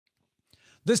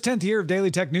This 10th year of Daily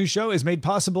Tech News Show is made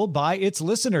possible by its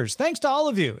listeners. Thanks to all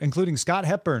of you, including Scott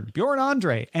Hepburn, Bjorn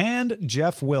Andre, and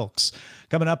Jeff Wilkes.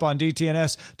 Coming up on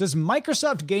DTNS, does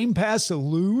Microsoft Game Pass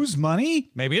lose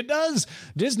money? Maybe it does.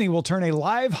 Disney will turn a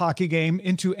live hockey game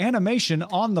into animation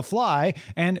on the fly.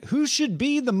 And who should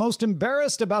be the most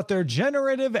embarrassed about their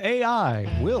generative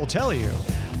AI? We'll tell you.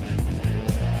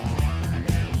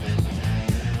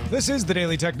 This is the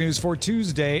Daily Tech News for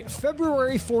Tuesday,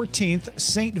 February 14th,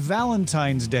 St.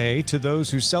 Valentine's Day to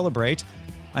those who celebrate.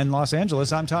 In Los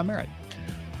Angeles, I'm Tom Merritt.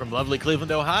 From lovely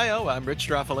Cleveland, Ohio, I'm Rich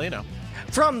Stroffolino.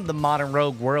 From the Modern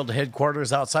Rogue World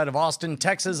headquarters outside of Austin,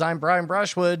 Texas, I'm Brian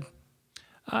Brushwood.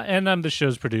 And I'm the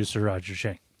show's producer, Roger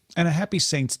Chang. And a happy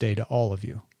Saints Day to all of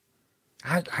you.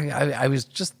 I was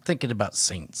just thinking about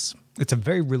saints. It's a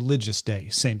very religious day,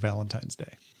 St. Valentine's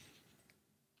Day.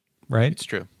 Right? It's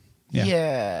true.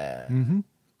 Yeah.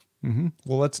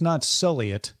 Well, let's not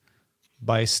sully it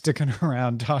by sticking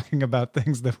around talking about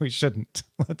things that we shouldn't.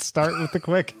 Let's start with the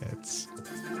quick hits.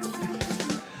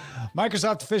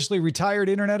 Microsoft officially retired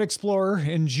Internet Explorer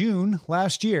in June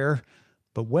last year,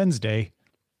 but Wednesday,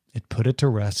 it put it to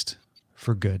rest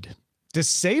for good,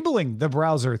 disabling the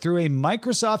browser through a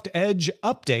Microsoft Edge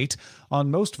update on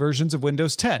most versions of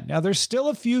Windows 10. Now, there's still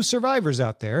a few survivors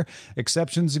out there.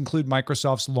 Exceptions include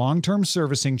Microsoft's long-term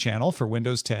servicing channel for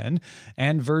Windows 10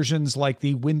 and versions like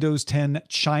the Windows 10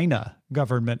 China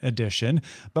Government Edition,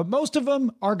 but most of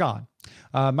them are gone.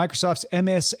 Microsoft's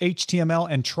MS, HTML,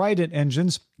 and Trident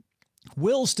engines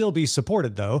will still be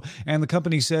supported, though, and the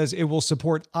company says it will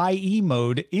support IE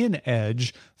mode in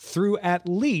Edge through at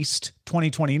least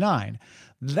 2029.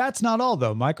 That's not all,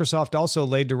 though. Microsoft also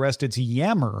laid to rest its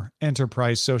Yammer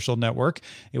enterprise social network.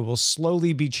 It will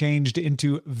slowly be changed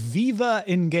into Viva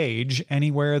Engage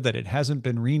anywhere that it hasn't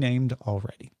been renamed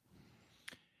already.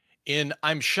 In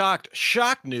I'm shocked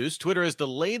news, Twitter has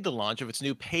delayed the launch of its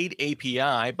new paid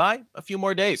API by a few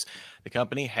more days. The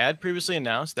company had previously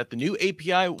announced that the new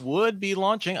API would be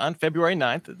launching on February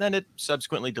 9th. Then it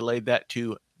subsequently delayed that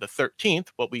to the 13th,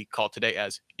 what we call today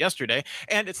as yesterday,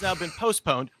 and it's now been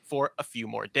postponed for a few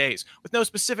more days. With no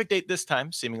specific date this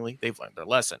time, seemingly they've learned their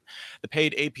lesson. The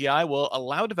paid API will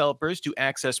allow developers to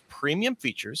access premium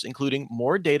features, including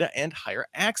more data and higher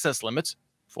access limits,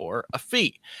 for a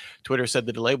fee. Twitter said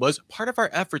the delay was part of our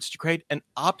efforts to create an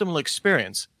optimal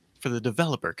experience for the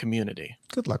developer community.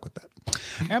 Good luck with that.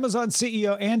 Amazon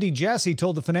CEO Andy Jassy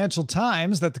told the Financial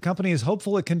Times that the company is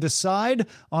hopeful it can decide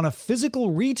on a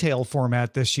physical retail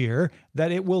format this year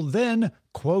that it will then,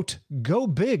 quote, go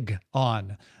big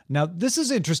on. Now, this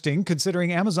is interesting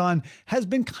considering Amazon has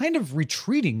been kind of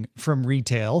retreating from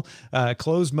retail,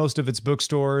 closed most of its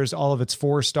bookstores, all of its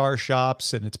 4-star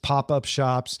shops and its pop-up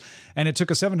shops, and it took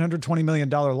a $720 million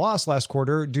loss last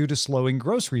quarter due to slowing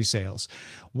grocery sales.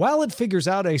 While it figures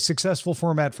out a successful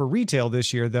format for retail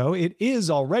this year, though, it is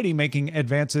already making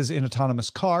advances in autonomous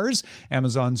cars.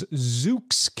 Amazon's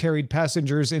Zoox carried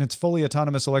passengers in its fully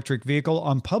autonomous electric vehicle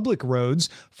on public roads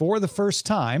for the first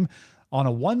time on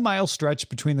a 1-mile stretch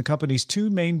between the company's 2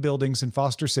 main buildings in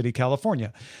Foster City,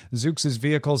 California. Zoox's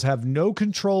vehicles have no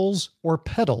controls or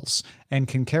pedals and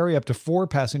can carry up to 4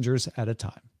 passengers at a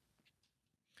time.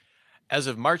 As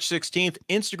of March 16th,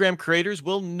 Instagram creators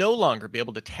will no longer be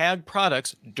able to tag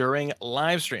products during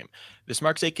live stream. This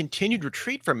marks a continued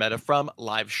retreat for Meta from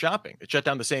live shopping. It shut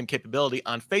down the same capability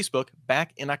on Facebook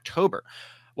back in October.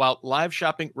 While live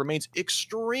shopping remains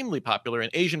extremely popular in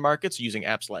Asian markets using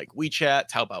apps like WeChat,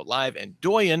 Taobao Live, and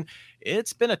Douyin,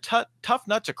 it's been a tough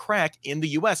nut to crack in the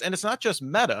US. And it's not just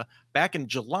Meta. Back in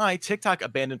July, TikTok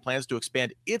abandoned plans to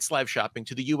expand its live shopping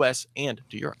to the US and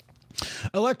to Europe.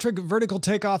 Electric Vertical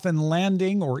Takeoff and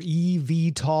Landing, or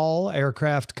eVTOL,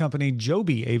 aircraft company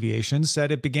Joby Aviation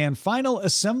said it began final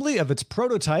assembly of its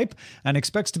prototype and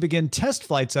expects to begin test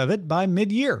flights of it by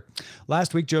mid-year.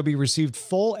 Last week, Joby received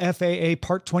full FAA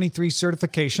Part 23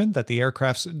 certification that the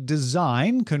aircraft's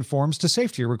design conforms to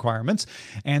safety requirements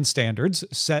and standards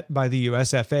set by the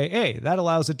US FAA. That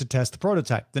allows it to test the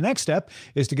prototype. The next step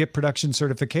is to get production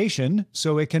certification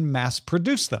so it can mass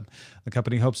produce them. The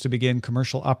company hopes to begin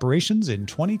commercial operations in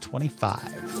 2025.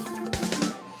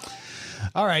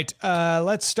 All right,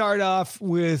 let's start off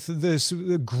with this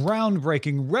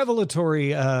groundbreaking,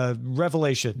 revelatory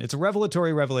revelation. It's a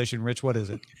revelatory revelation. Rich, what is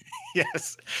it?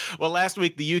 Yes. Well, last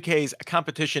week, the UK's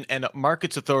Competition and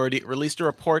Markets Authority released a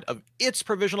report of its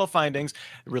provisional findings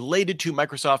related to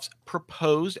Microsoft's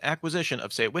proposed acquisition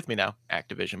of, say it with me now,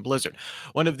 Activision Blizzard.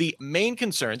 One of the main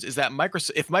concerns is that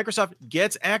if Microsoft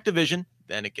gets Activision,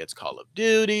 then it gets Call of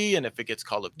Duty. And if it gets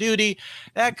Call of Duty,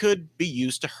 that could be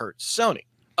used to hurt Sony.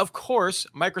 Of course,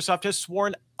 Microsoft has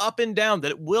sworn up and down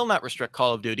that it will not restrict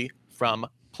Call of Duty from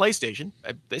PlayStation.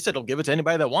 They said it'll give it to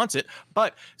anybody that wants it.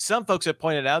 But some folks have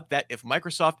pointed out that if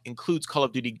Microsoft includes Call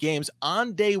of Duty games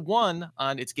on day one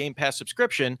on its Game Pass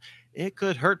subscription, it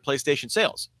could hurt PlayStation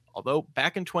sales. Although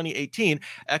back in 2018,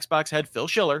 Xbox head Phil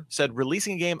Schiller said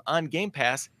releasing a game on Game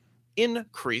Pass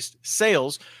increased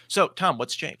sales. So, Tom,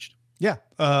 what's changed? Yeah,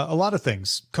 a lot of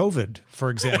things. COVID,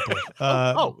 for example.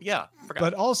 Yeah. Forgot.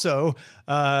 But also,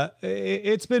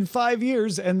 it's been 5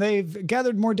 years and they've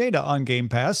gathered more data on Game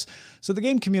Pass. So the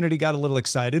game community got a little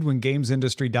excited when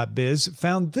gamesindustry.biz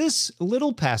found this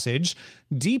little passage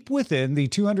deep within the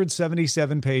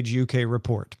 277-page UK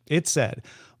report. It said,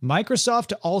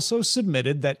 Microsoft also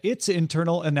submitted that its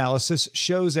internal analysis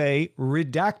shows a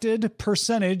redacted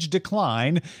percentage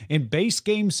decline in base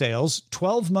game sales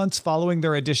 12 months following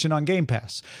their addition on Game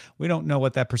Pass. We don't know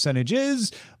what that percentage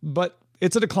is, but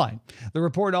it's a decline. The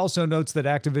report also notes that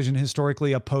Activision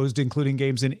historically opposed including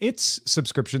games in its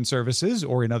subscription services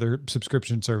or in other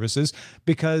subscription services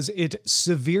because it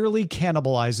severely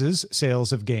cannibalizes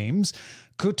sales of games.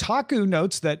 Kotaku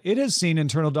notes that it has seen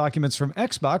internal documents from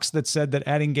Xbox that said that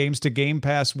adding games to Game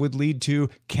Pass would lead to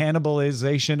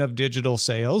cannibalization of digital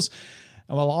sales.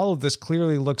 While all of this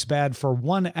clearly looks bad for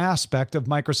one aspect of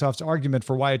Microsoft's argument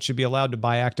for why it should be allowed to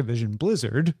buy Activision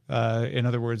Blizzard, in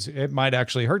other words, it might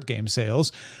actually hurt game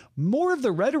sales, more of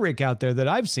the rhetoric out there that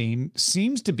I've seen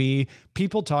seems to be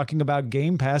people talking about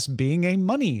Game Pass being a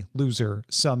money loser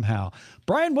somehow.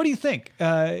 Brian, what do you think?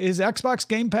 Is Xbox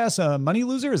Game Pass a money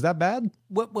loser? Is that bad?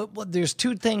 Well, there's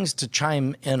two things to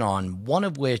chime in on, one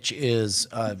of which is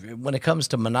when it comes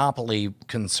to monopoly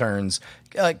concerns,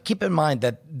 keep in mind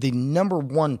that the number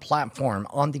one platform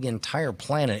on the entire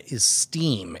planet is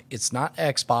Steam. It's not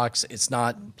Xbox. It's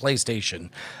not PlayStation.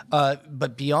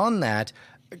 But beyond that,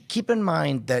 keep in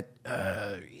mind that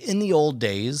in the old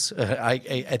days,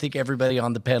 I think everybody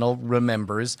on the panel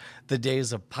remembers the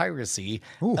days of piracy.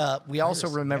 We also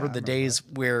remember the days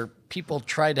where people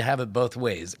tried to have it both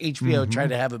ways. HBO tried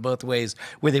to have it both ways,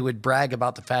 where they would brag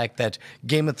about the fact that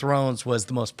Game of Thrones was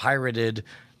the most pirated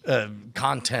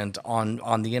content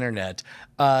on the internet,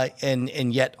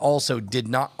 and yet also did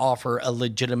not offer a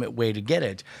legitimate way to get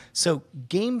it. So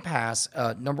Game Pass,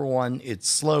 number one, it's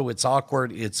slow, it's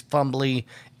awkward, it's fumbly.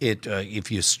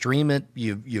 If you stream it,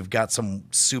 you've got some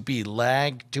soupy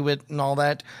lag to it and all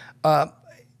that.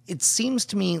 It seems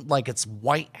to me like it's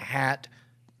white hat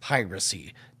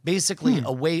piracy, basically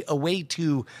a way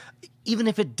to, even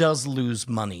if it does lose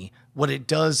money, what it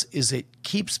does is it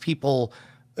keeps people.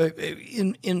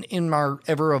 In our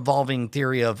ever-evolving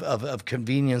theory of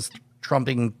convenience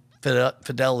trumping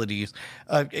fidelity,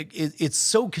 it's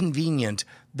so convenient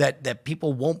that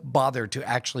people won't bother to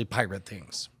actually pirate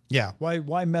things. Yeah,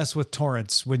 why mess with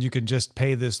torrents when you can just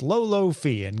pay this low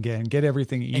fee and get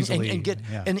everything easily and get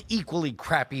an equally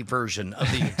crappy version of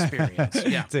the experience.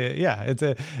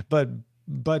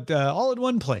 But all in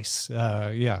one place.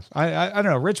 I don't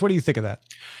know, Rich. What do you think of that?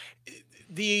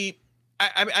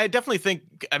 I definitely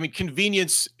think,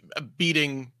 convenience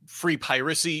beating free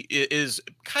piracy is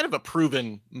kind of a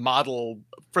proven model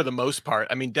for the most part.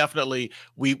 Definitely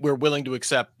we're willing to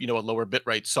accept, a lower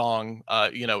bitrate song,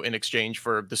 in exchange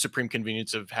for the supreme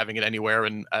convenience of having it anywhere.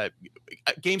 And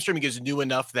game streaming is new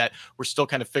enough that we're still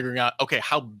kind of figuring out, okay,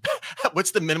 what's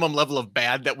the minimum level of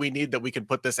bad that we need that we can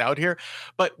put this out here?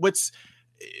 But what's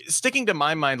sticking to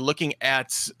my mind looking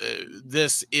at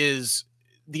this is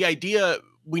the idea.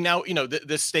 We now,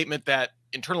 this statement that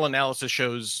internal analysis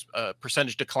shows a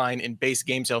percentage decline in base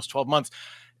game sales 12 months.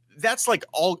 That's like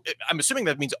I'm assuming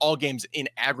that means all games in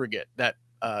aggregate that.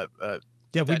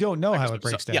 We don't know how it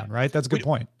breaks down, right? That's a good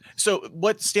point. So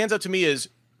what stands out to me is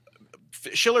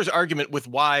Schiller's argument with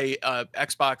why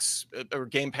Xbox or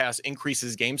Game Pass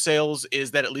increases game sales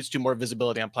is that it leads to more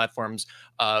visibility on platforms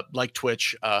like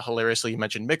Twitch. Hilariously, you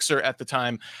mentioned Mixer at the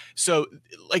time. So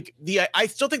I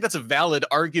still think that's a valid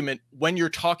argument when you're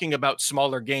talking about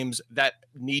smaller games that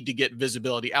need to get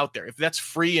visibility out there. If that's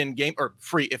free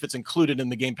if it's included in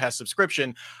the Game Pass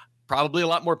subscription, probably a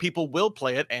lot more people will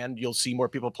play it, and you'll see more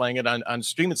people playing it on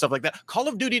stream and stuff like that. Call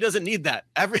of Duty doesn't need that.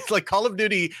 Call of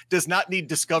Duty does not need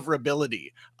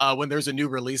discoverability when there's a new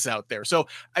release out there. So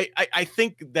I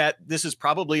think that this is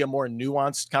probably a more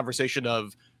nuanced conversation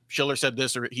of Schiller said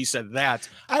this or he said that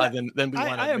than we want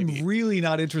to. I am really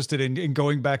not interested in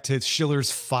going back to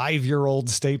Schiller's 5-year-old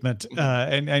statement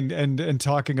and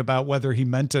talking about whether he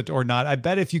meant it or not. I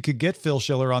bet if you could get Phil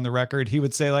Schiller on the record, he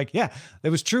would say yeah, it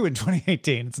was true in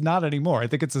 2018. It's not anymore. I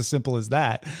think it's as simple as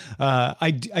that.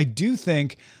 I do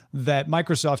think that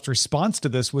Microsoft's response to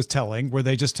this was telling, where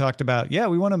they just talked about,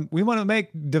 we want to make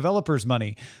developers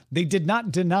money. They did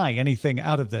not deny anything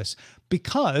out of this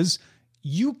because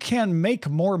you can make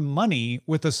more money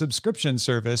with a subscription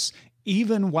service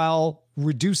even while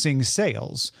reducing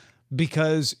sales,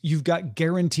 because you've got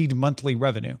guaranteed monthly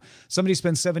revenue. Somebody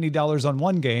spends $70 on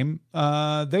one game,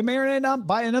 they may or may not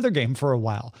buy another game for a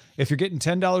while. If you're getting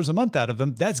 $10 a month out of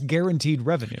them, that's guaranteed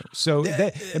revenue. So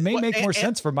it may make more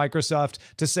sense for Microsoft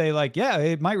to say, like, yeah,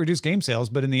 it might reduce game sales,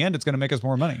 but in the end, it's going to make us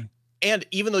more money. And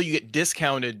even though you get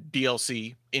discounted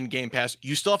DLC in Game Pass,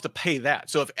 you still have to pay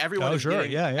that. So if everyone is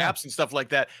getting apps and stuff like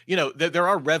that, you know, there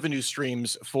are revenue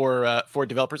streams for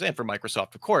developers and for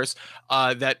Microsoft, of course,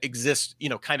 that exist, you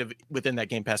know, kind of within that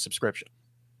Game Pass subscription.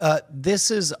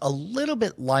 This is a little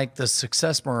bit like the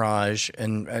success mirage,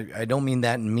 and I don't mean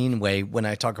that in a mean way when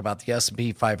I talk about the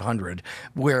S&P 500,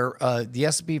 where the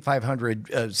S&P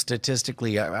 500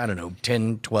 statistically, I don't know,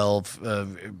 10,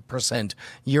 12%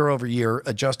 year over year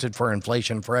adjusted for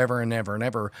inflation forever and ever and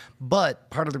ever. But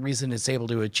part of the reason it's able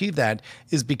to achieve that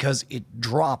is because it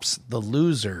drops the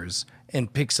losers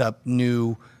and picks up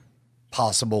new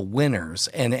possible winners.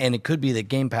 And it could be that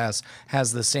Game Pass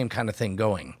has the same kind of thing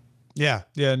going. Yeah.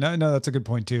 No, that's a good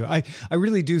point too. I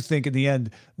really do think in the end,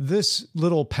 this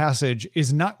little passage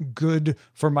is not good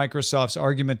for Microsoft's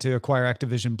argument to acquire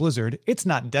Activision Blizzard. It's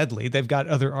not deadly. They've got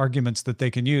other arguments that they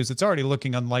can use. It's already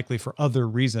looking unlikely for other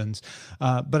reasons.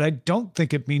 But I don't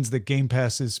think it means that Game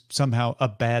Pass is somehow a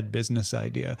bad business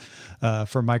idea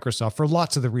for Microsoft for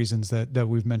lots of the reasons that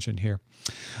we've mentioned here.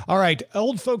 All right.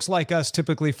 Old folks like us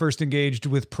typically first engaged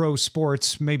with pro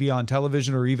sports, maybe on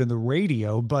television or even the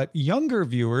radio, but younger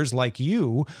viewers like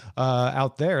you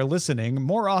out there listening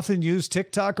more often use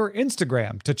TikTok or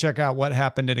Instagram to check out what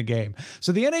happened in a game.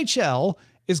 So the NHL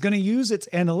is going to use its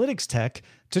analytics tech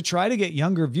to try to get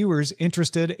younger viewers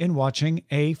interested in watching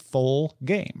a full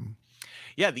game.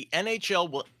 Yeah, the NHL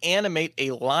will animate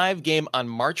a live game on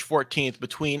March 14th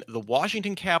between the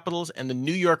Washington Capitals and the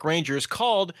New York Rangers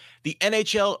called the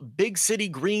NHL Big City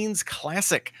Greens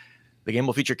Classic. The game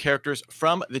will feature characters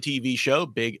from the TV show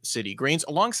Big City Greens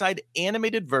alongside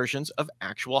animated versions of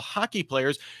actual hockey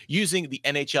players using the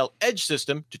NHL Edge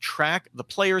system to track the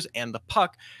players and the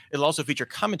puck. It'll also feature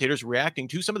commentators reacting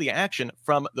to some of the action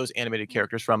from those animated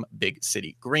characters from Big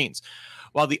City Greens.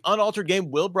 While the unaltered game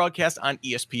will broadcast on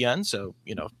ESPN, so,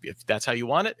 you know, if that's how you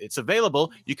want it, it's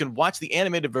available. You can watch the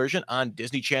animated version on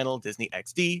Disney Channel, Disney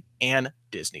XD, and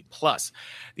Disney+.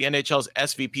 The NHL's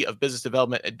SVP of Business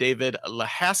Development, David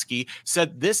Lahasky,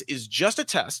 said this is just a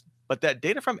test, but that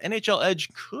data from NHL Edge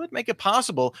could make it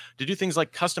possible to do things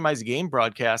like customized game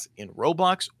broadcasts in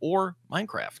Roblox or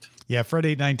Minecraft. Yeah,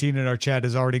 Fred819 in our chat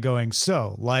is already going,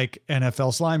 so like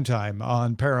NFL Slime Time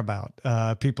on Paramount.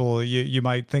 People, you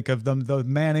might think of them, the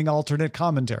Manning alternate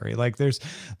commentary. Like there's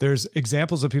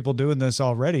examples of people doing this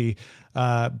already.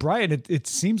 Brian, it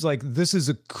seems like this is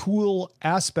a cool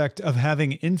aspect of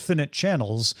having infinite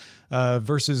channels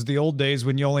versus the old days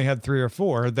when you only had 3 or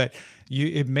 4, that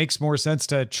it makes more sense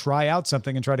to try out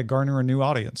something and try to garner a new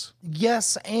audience.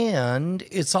 Yes, and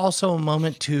it's also a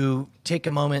moment to take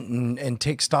a moment and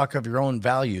take stock of your own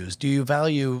values. Do you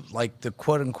value like the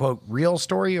quote-unquote real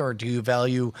story, or do you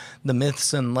value the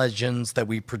myths and legends that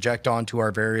we project onto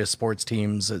our various sports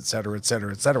teams, et cetera, et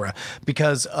cetera, et cetera?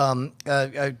 Because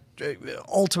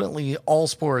ultimately, all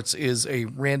sports is a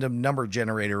random number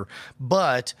generator,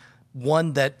 but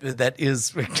one that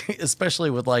is, especially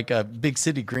with like Big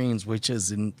City Greens, which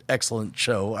is an excellent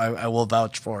show, I will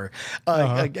vouch for,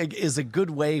 is a good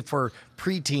way for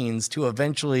preteens to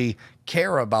eventually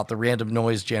care about the random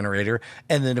noise generator.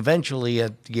 And then eventually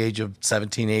at the age of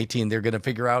 17, 18, they're going to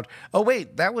figure out, oh,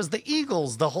 wait, that was the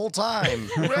Eagles the whole time.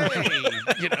 Hooray!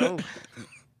 You know?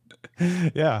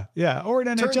 Yeah. Or an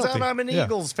NHL Turns out team. I'm an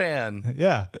Eagles fan.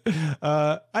 Yeah.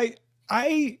 I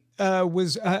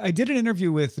did an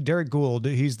interview with Derek Gould.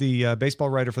 He's the baseball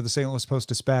writer for the St. Louis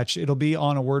Post-Dispatch. It'll be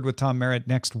on A Word with Tom Merritt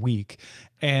next week.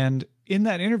 And in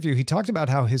that interview, he talked about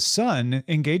how his son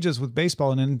engages with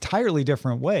baseball in an entirely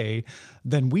different way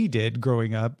than we did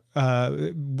growing up,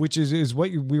 which is what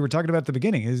we were talking about at the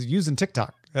beginning, is using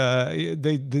TikTok.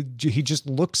 He just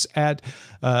looks at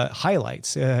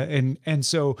highlights. And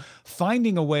so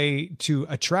finding a way to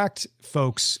attract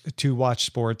folks to watch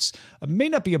sports may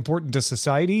not be important to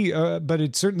society, but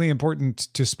it's certainly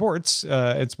important to sports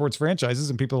and sports franchises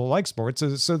and people who like sports.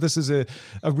 So this is a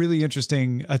really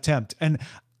interesting attempt. And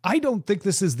I don't think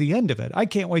this is the end of it. I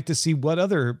can't wait to see what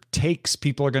other takes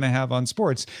people are going to have on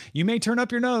sports. You may turn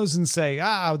up your nose and say,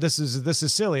 this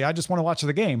is silly. I just want to watch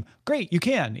the game. Great, you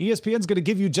can. ESPN's going to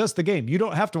give you just the game. You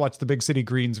don't have to watch the Big City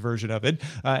Greens version of it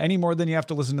any more than you have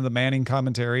to listen to the Manning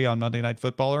commentary on Monday Night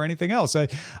Football or anything else.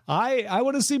 I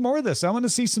want to see more of this. I want to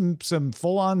see some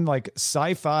full-on like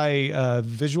sci-fi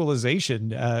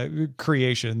visualization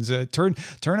creations. Turn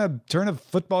a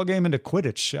football game into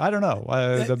Quidditch. I don't know.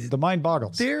 The mind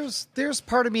boggles. There's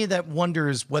part of me that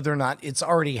wonders whether or not it's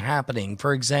already happening.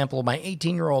 For example, my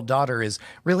 18-year-old daughter is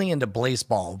really into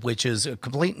Blaseball, which is a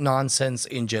complete nonsense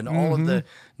engine. All of the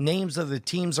names of the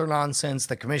teams are nonsense.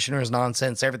 The commissioner is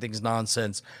nonsense. Everything's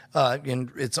nonsense.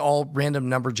 And it's all random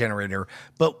number generator.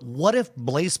 But what if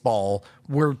Blaseball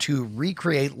were to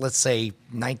recreate, let's say,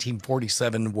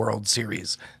 1947 World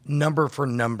Series, number for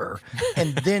number,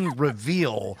 and then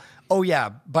reveal, oh yeah,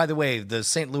 by the way, the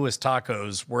St. Louis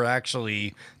Tacos were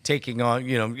actually taking on,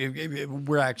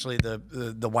 we're actually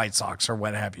the White Sox or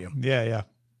what have you. Yeah.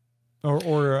 Or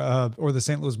the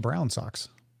St. Louis Brown Sox.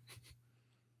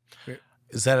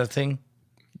 Is that a thing?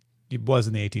 It was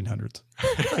in the 1800s.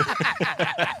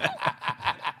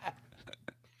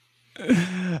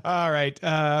 All right,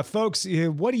 folks,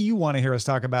 what do you want to hear us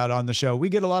talk about on the show? We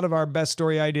get a lot of our best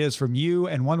story ideas from you,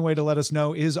 and one way to let us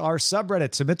know is our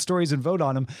subreddit. Submit stories and vote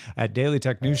on them at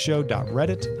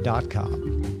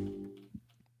dailytechnewsshow.reddit.com.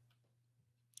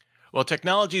 Well,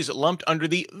 technologies lumped under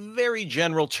the very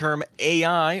general term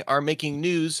AI are making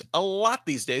news a lot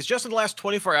these days. Just in the last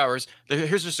 24 hours,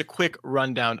 here's just a quick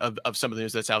rundown of some of the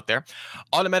news that's out there.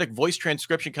 Automatic voice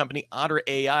transcription company Otter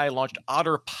AI launched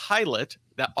Otter Pilot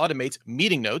that automates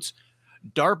meeting notes.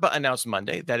 DARPA announced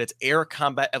Monday that its Air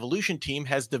Combat Evolution team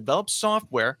has developed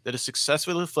software that has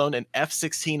successfully flown an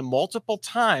F-16 multiple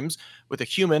times with a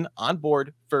human on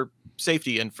board for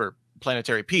safety and for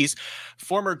planetary peace.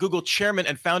 Former Google chairman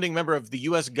and founding member of the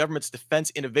U.S. government's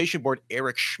Defense Innovation Board,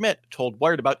 Eric Schmidt, told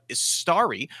Wired about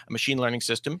Istari, a machine learning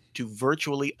system to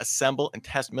virtually assemble and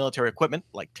test military equipment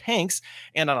like tanks.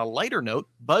 And on a lighter note,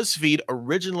 BuzzFeed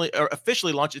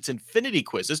officially launched its Infinity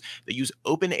quizzes that use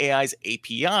OpenAI's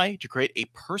API to create a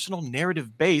personal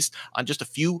narrative based on just a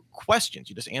few questions.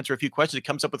 You just answer a few questions, it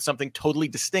comes up with something totally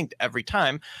distinct every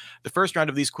time. The first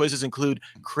round of these quizzes include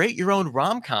create your own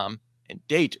rom-com and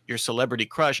date your celebrity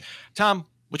crush. Tom,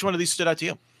 which one of these stood out to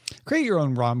you? Create your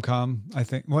own rom-com, I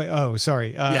think. Wait, oh,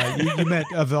 sorry. You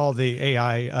meant of all the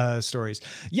AI stories.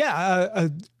 Yeah,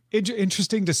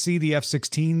 interesting to see the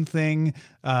F-16 thing.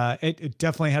 It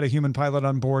definitely had a human pilot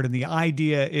on board, and the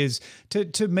idea is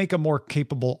to make a more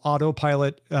capable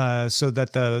autopilot so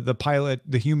that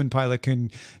the human pilot can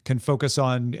focus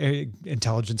on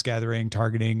intelligence gathering,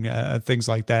 targeting, things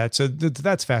like that. So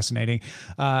that's fascinating.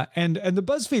 And the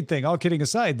BuzzFeed thing, all kidding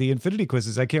aside, the Infinity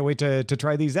quizzes, I can't wait to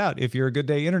try these out. If you're a Good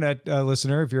Day Internet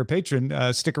listener, if you're a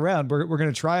patron, stick around. We're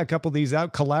going to try a couple of these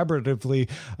out collaboratively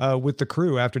with the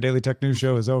crew after Daily Tech News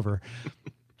Show is over.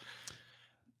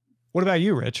 What about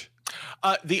you, Rich?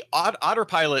 The Otter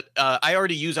Pilot, I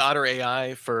already use Otter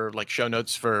AI for like show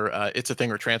notes for It's a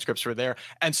Thing or transcripts for there.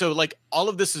 And so like all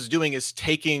of this is doing is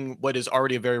taking what is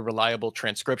already a very reliable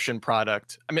transcription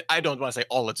product. I mean, I don't want to say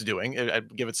all it's doing, I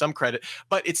give it some credit,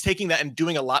 but it's taking that and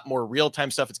doing a lot more real-time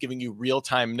stuff. It's giving you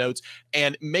real-time notes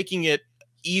and making it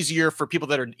easier for people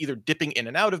that are either dipping in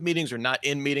and out of meetings or not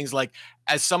in meetings. Like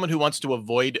as someone who wants to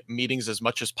avoid meetings as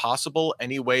much as possible,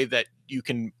 any way that you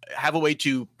can have a way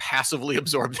to passively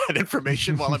absorb that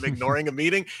information while I'm ignoring a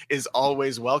meeting is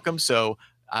always welcome. So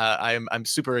I'm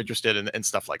super interested in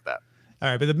stuff like that. All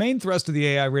right, but the main thrust of the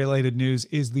AI-related news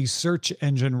is the search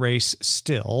engine race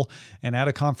still. And at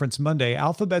a conference Monday,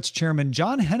 Alphabet's chairman,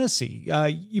 John Hennessy,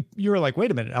 you were like,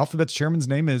 wait a minute, Alphabet's chairman's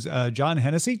name is John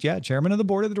Hennessy? Yeah, chairman of the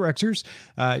board of the directors.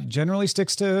 Generally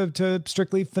sticks to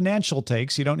strictly financial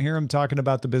takes. You don't hear him talking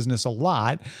about the business a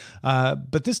lot.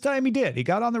 But this time he did. He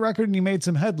got on the record and he made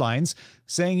some headlines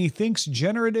saying he thinks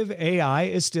generative AI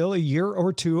is still a year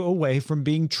or two away from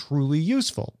being truly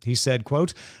useful. He said,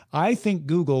 quote, I think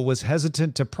Google was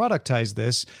hesitant to productize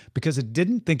this because it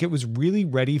didn't think it was really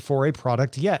ready for a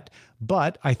product yet.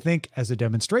 But I think as a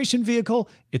demonstration vehicle,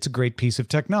 it's a great piece of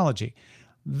technology.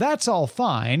 That's all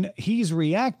fine. He's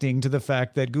reacting to the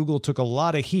fact that Google took a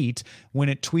lot of heat when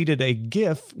it tweeted a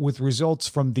GIF with results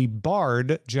from the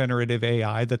Bard generative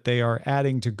AI that they are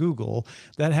adding to Google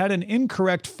that had an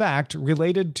incorrect fact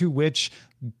related to which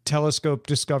Telescope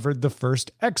discovered the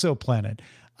first exoplanet.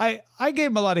 I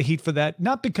gave them a lot of heat for that,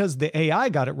 not because the AI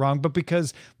got it wrong, but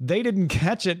because they didn't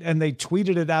catch it and they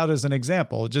tweeted it out as an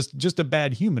example. Just a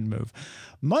bad human move.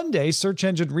 Monday, search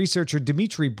engine researcher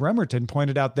Dimitri Bremerton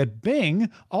pointed out that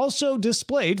Bing also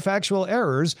displayed factual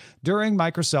errors during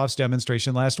Microsoft's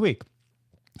demonstration last week.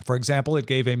 For example, it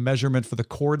gave a measurement for the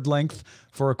cord length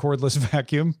for a cordless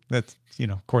vacuum. That's,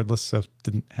 cordless, so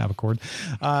didn't have a cord.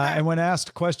 And when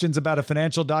asked questions about a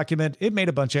financial document, it made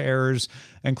a bunch of errors,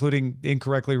 including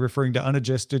incorrectly referring to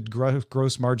unadjusted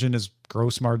gross margin as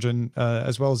gross margin,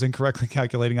 as well as incorrectly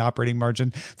calculating operating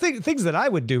margin. Things that I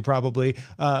would do probably,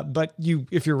 but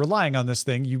if you're relying on this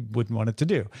thing, you wouldn't want it to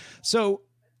do. So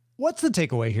what's the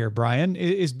takeaway here, Brian?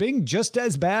 Is Bing just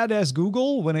as bad as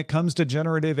Google when it comes to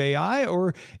generative AI,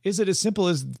 or is it as simple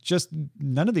as just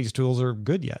none of these tools are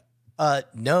good yet?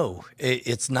 No,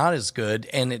 it's not as good,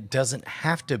 and it doesn't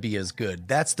have to be as good.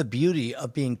 That's the beauty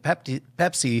of being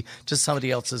Pepsi to somebody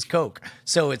else's Coke.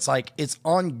 So it's like it's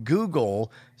on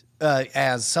Google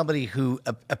as somebody who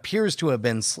appears to have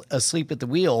been asleep at the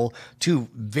wheel to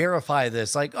verify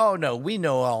this. Like, oh, no, we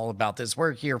know all about this.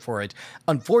 We're here for it.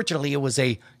 Unfortunately, it was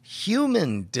a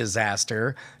human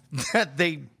disaster that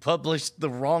they published the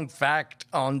wrong fact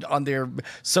on their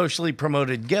socially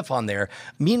promoted GIF on there.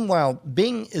 Meanwhile,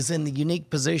 Bing is in the unique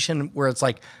position where it's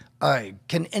like,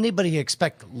 can anybody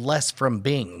expect less from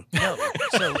Bing? No.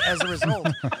 So as a result,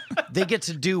 they get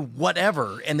to do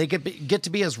whatever, and they get to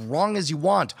be as wrong as you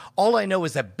want. All I know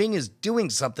is that Bing is doing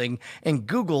something, and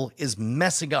Google is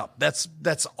messing up.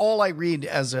 That's all I read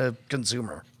as a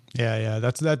consumer. Yeah.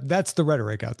 That's the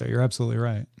rhetoric out there. You're absolutely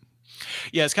right.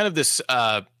 Yeah, it's kind of this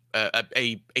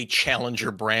a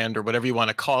challenger brand or whatever you want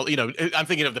to call it. I'm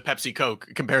thinking of the Pepsi Coke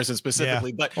comparison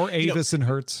specifically, but or Avis and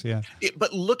Hertz. Yeah.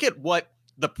 But look at what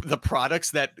the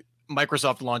products that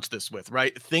Microsoft launched this with,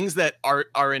 right? Things that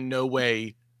are in no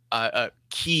way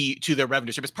key to their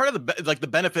revenue stream. It's part of the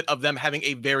benefit of them having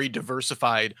a very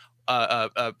diversified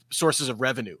sources of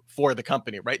revenue for the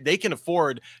company, right? They can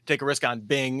afford to take a risk on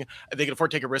Bing. They can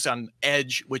afford to take a risk on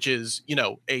Edge, which is,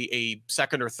 a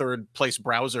second or third place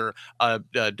browser,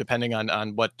 depending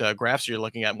on what graphs you're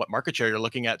looking at and what market share you're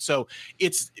looking at. So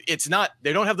it's not,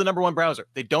 they don't have the number one browser.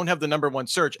 They don't have the number one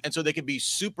search. And so they can be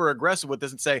super aggressive with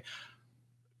this and say,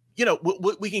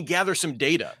 we can gather some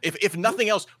data. If nothing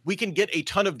else, we can get a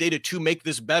ton of data to make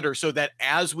this better so that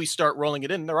as we start rolling it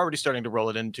in, they're already starting to roll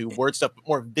it into Word stuff, but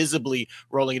more visibly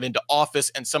rolling it into Office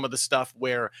and some of the stuff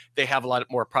where they have a lot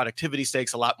more productivity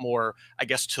stakes, a lot more, I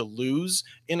guess, to lose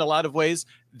in a lot of ways,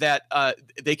 that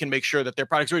they can make sure that their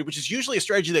products are ready, which is usually a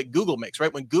strategy that Google makes,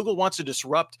 right? When Google wants to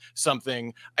disrupt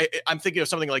something, I'm thinking of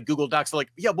something like Google Docs. They're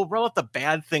like, yeah, we'll roll out the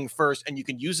bad thing first and you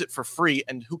can use it for free.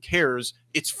 And who cares?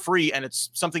 It's free and it's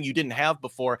something you didn't have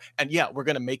before. And yeah, we're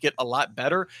going to make it a lot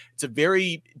better. It's a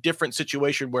very different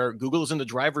situation where Google is in the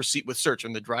driver's seat with search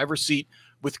and the driver's seat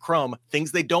with Chrome,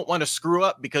 things they don't want to screw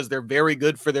up because they're very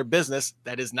good for their business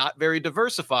that is not very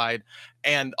diversified.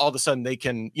 And all of a sudden they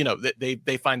can,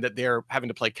 they find that they're having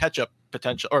to play catch up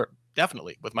potential, or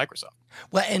definitely with Microsoft.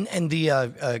 Well, and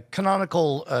the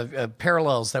canonical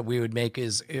parallels that we would make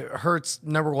is Hertz,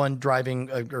 number one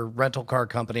driving or rental car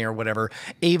company or whatever.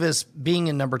 Avis being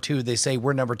in number two, they say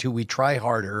we're number two, we try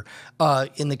harder.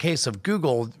 In the case of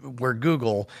Google, we're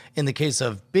Google. In the case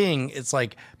of Bing, it's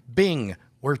like Bing,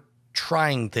 we're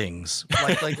trying things.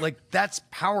 Like that's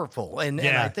powerful. And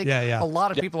I think a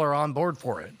lot of people are on board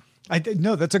for it.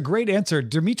 No, that's a great answer.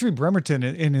 Dimitri Bremerton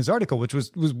in his article, which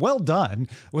was well done,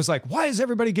 was like, why is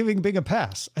everybody giving Bing a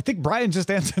pass? I think Brian just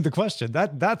answered the question.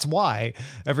 That's why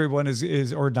everyone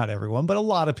is, or not everyone, but a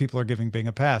lot of people are giving Bing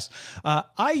a pass.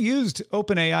 I used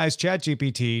OpenAI's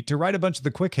ChatGPT to write a bunch of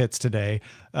the quick hits today.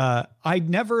 I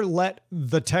never let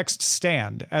the text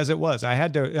stand as it was. I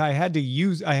had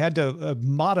to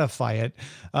modify it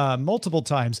multiple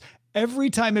times. Every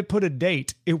time it put a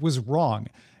date, it was wrong.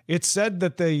 It said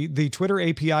that the Twitter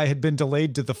API had been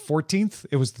delayed to the 14th.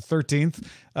 It was the 13th.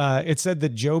 It said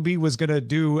that Joby was going to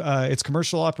do its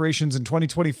commercial operations in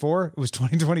 2024. It was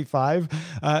 2025.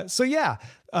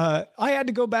 I had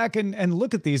to go back and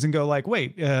look at these and go like,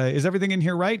 wait, is everything in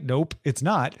here right? Nope, it's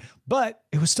not. But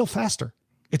it was still faster.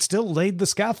 It still laid the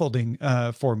scaffolding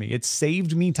for me. It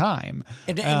saved me time.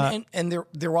 And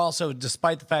they're also,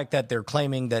 despite the fact that they're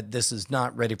claiming that this is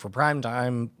not ready for prime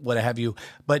time, what have you,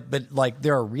 but like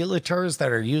there are realtors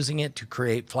that are using it to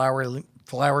create flowery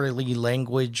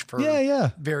language for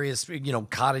various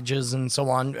cottages and so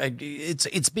on.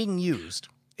 It's being used.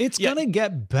 It's going to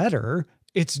get better.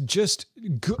 it's just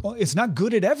good. It's not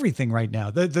good at everything right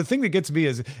now. The thing that gets me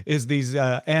is these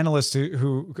analysts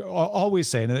who always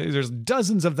say, and there's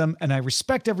dozens of them, and I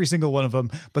respect every single one of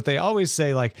them, but they always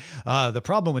say like, the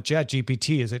problem with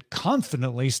ChatGPT is it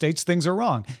confidently states things are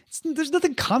wrong. There's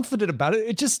nothing confident about it.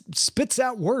 It just spits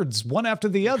out words one after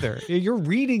the other. You're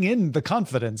reading in the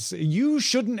confidence. You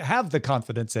shouldn't have the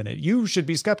confidence in it. You should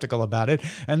be skeptical about it,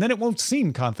 and then it won't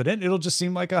seem confident. It'll just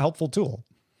seem like a helpful tool.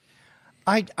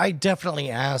 I definitely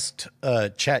asked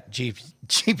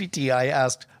ChatGPT, I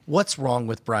asked, what's wrong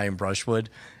with Brian Brushwood?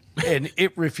 And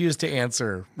it refused to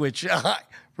answer, which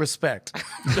respect.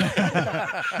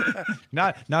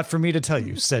 Not for me to tell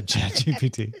you, said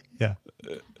ChatGPT. Yeah.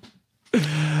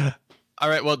 All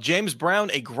right. Well, James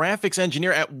Brown, a graphics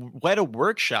engineer at Weta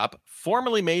Workshop,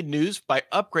 formerly made news by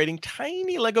upgrading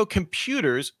tiny Lego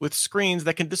computers with screens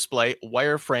that can display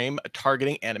wireframe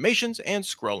targeting animations and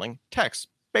scrolling text.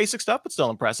 Basic stuff, but still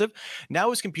impressive. Now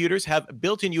his computers have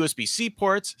built-in USB-C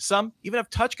ports, some even have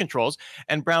touch controls,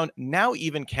 and Brown now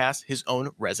even casts his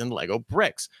own resin Lego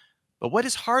bricks. But what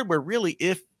is hardware really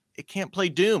if it can't play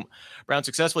Doom? Brown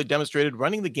successfully demonstrated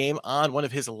running the game on one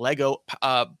of his Lego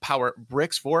power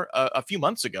bricks for a few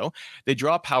months ago. They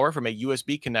draw power from a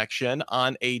USB connection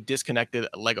on a disconnected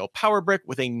Lego power brick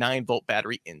with a 9-volt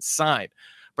battery inside.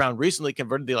 Brown recently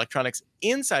converted the electronics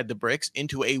inside the bricks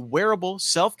into a wearable,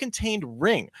 self-contained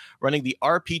ring running the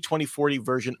RP2040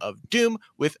 version of Doom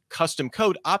with custom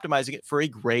code optimizing it for a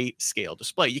grayscale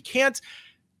display. You can't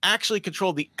actually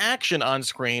control the action on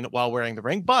screen while wearing the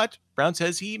ring, but Brown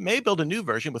says he may build a new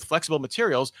version with flexible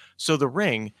materials so the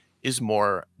ring is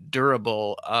more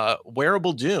durable.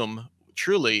 Wearable Doom.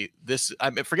 Truly, this,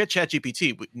 I mean, forget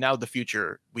ChatGPT. Now the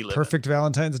future we live Perfect in.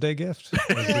 Valentine's Day gift.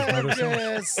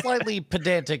 Slightly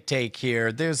pedantic take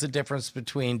here. There's a difference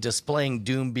between displaying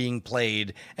Doom being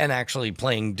played and actually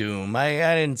playing Doom. I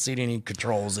didn't see any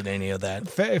controls in any of that.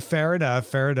 Fair enough.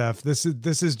 Fair enough. This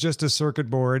is just a circuit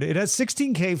board. It has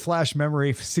 16K flash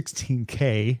memory,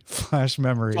 16K flash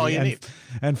memory,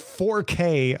 and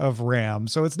 4K of RAM.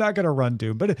 So it's not going to run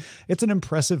Doom, but it's an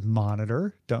impressive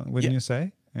monitor. Wouldn't you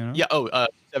say? You know? Yeah.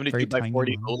 72 by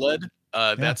 40 OLED.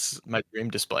 That's my dream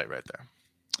display right there.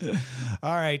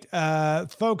 All right,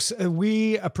 folks,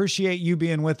 we appreciate you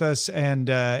being with us, and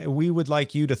we would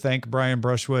like you to thank Brian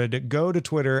Brushwood. Go to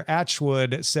Twitter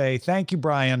 @Shwood. Say thank you,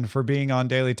 Brian, for being on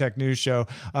Daily Tech News Show.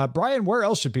 Brian, where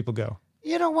else should people go?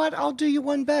 You know what? I'll do you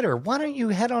one better. Why don't you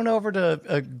head on over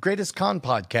to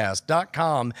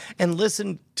greatestconpodcast.com and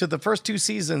listen to the first 2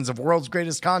 seasons of World's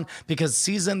Greatest Con, because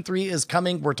season 3 is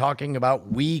coming. We're talking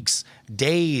about weeks,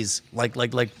 days, like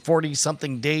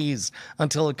 40-something days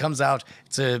until it comes out.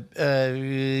 It's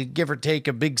a give or take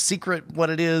a big secret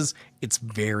what it is. It's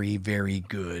very, very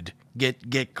good.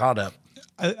 Get caught up.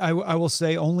 I will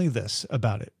say only this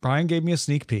about it. Brian gave me a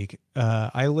sneak peek.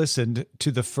 I listened to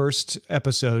the first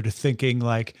episode thinking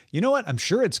like, you know what? I'm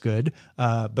sure it's good.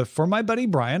 But for my buddy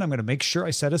Brian, I'm going to make sure I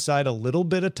set aside a little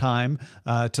bit of time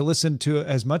to listen to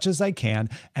as much as I can.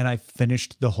 And I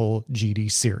finished the whole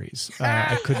GD series.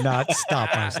 I could not stop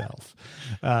myself.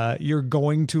 You're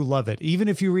going to love it. Even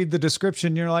if you read the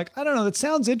description, you're like, I don't know, that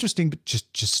sounds interesting, but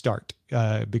just start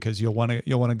because you'll want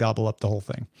to gobble up the whole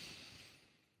thing.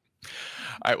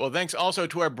 All right. Well, thanks also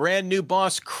to our brand new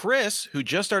boss, Chris, who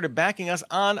just started backing us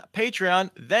on Patreon.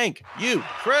 Thank you,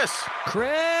 Chris.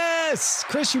 Chris,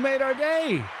 you made our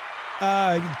day.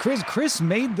 Chris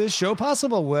made this show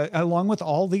possible along with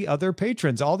all the other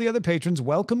patrons. All the other patrons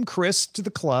welcome Chris to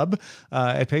the club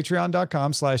at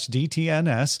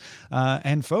patreon.com/DTNS.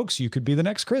 And folks, you could be the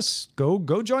next Chris. Go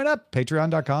join up.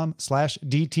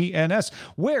 Patreon.com/DTNS,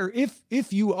 where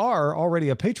if you are already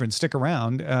a patron, stick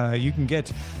around. You can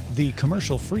get the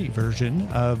commercial-free version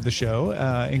of the show,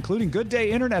 including Good Day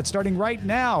Internet starting right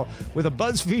now with a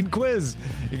BuzzFeed quiz.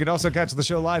 You can also catch the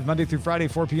show live Monday through Friday,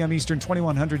 4 p.m. Eastern,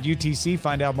 2100 UTC.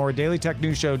 Find out more at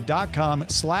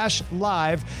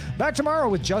dailytechnewsshow.com/live. Back tomorrow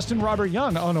with Justin Robert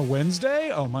Young on a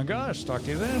Wednesday. Oh my gosh. Talk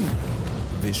to you then.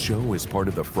 This show is part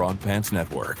of the Frog Pants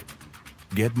Network.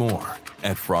 Get more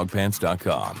at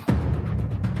frogpants.com.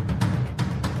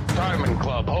 Diamond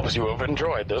Club hopes you have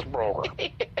enjoyed this program.